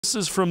This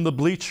is from the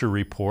Bleacher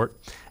Report.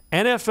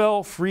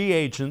 NFL free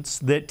agents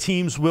that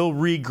teams will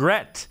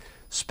regret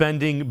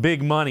spending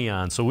big money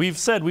on. So we've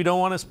said we don't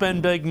want to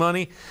spend big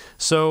money.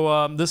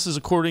 So this is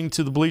according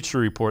to the Bleacher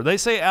Report. They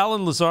say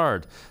Allen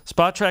Lazard,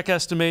 SpotTrack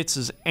estimates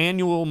his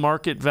annual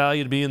market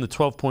value to be in the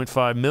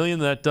 $12.5 million.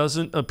 That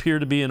doesn't appear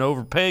to be an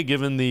overpay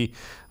given the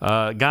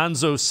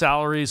gonzo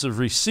salaries of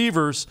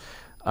receivers.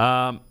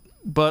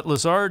 But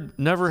Lazard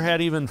never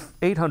had even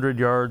 800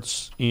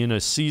 yards in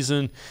a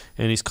season,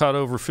 and he's caught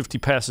over 50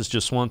 passes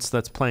just once.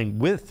 That's playing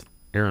with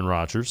Aaron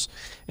Rodgers.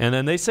 And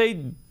then they say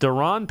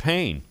Daron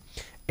Payne,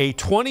 a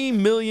 $20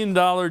 million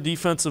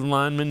defensive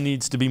lineman,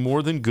 needs to be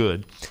more than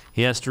good.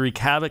 He has to wreak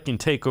havoc and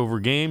take over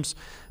games.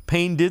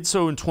 Payne did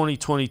so in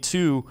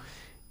 2022.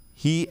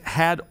 He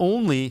had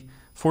only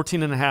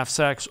 14.5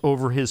 sacks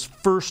over his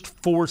first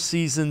 4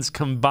 seasons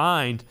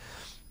combined.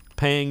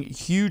 Paying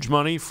huge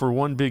money for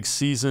one big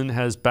season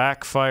has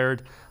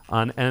backfired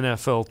on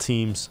NFL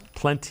teams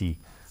plenty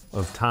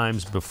of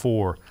times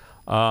before.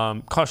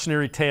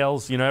 Cautionary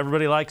tales, you know,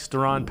 everybody likes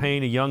Daron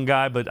Payne, a young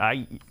guy, but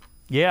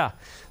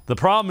the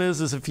problem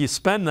is if you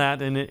spend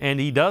that and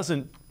he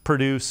doesn't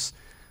produce,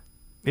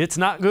 it's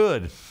not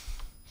good.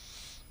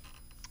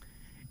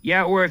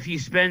 Yeah, or if you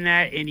spend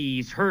that and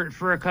he's hurt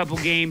for a couple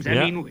games.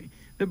 I mean,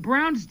 the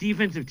Browns'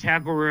 defensive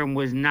tackle room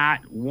was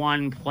not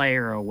one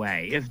player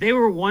away. If they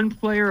were one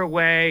player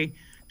away,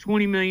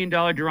 $20 million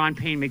Daron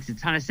Payne makes a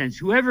ton of sense.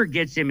 Whoever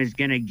gets him is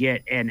going to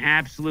get an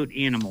absolute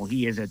animal.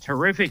 He is a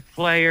terrific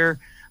player.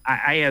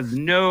 I have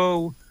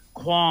no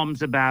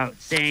qualms about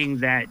saying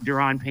that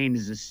Daron Payne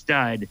is a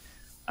stud.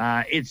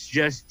 It's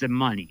just the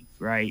money,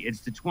 right? It's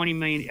the $20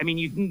 million. I mean,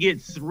 you can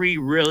get 3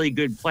 really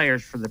good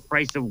players for the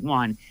price of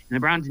one, and the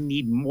Browns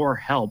need more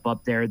help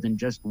up there than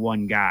just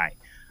one guy.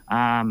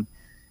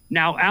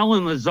 Now,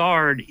 Allen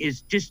Lazard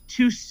is just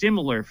too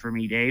similar for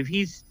me, Dave.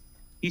 He's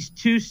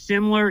too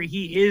similar.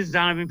 He is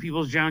Donovan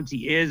Peoples-Jones.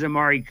 He is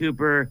Amari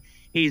Cooper.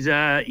 He's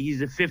a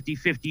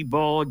 50-50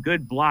 bull, a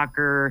good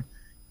blocker.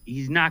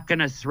 He's not going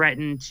to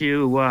threaten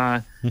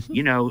to,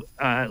 lift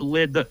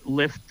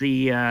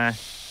the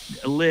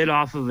lid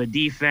off of a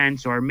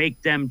defense or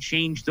make them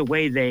change the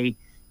way they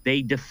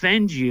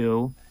defend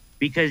you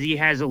because he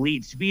has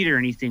elite speed or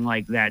anything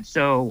like that.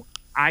 So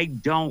I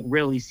don't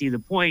really see the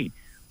point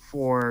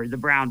for the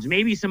Browns.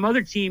 Maybe some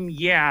other team,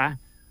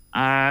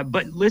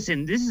 but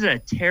listen, this is a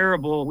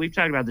terrible, we've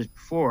talked about this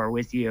before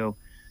with you,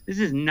 this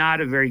is not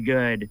a very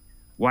good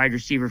wide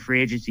receiver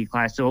free agency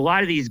class. So a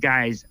lot of these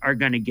guys are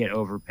going to get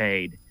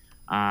overpaid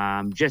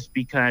just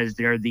because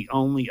they're the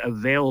only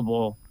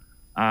available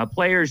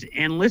players.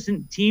 And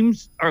listen,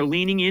 teams are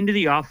leaning into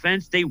the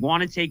offense. They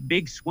want to take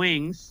big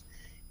swings,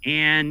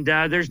 and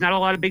there's not a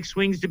lot of big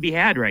swings to be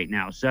had right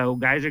now. So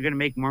guys are going to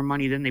make more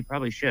money than they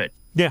probably should.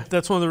 Yeah,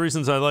 that's one of the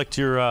reasons I liked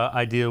your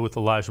idea with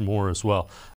Elijah Moore as well.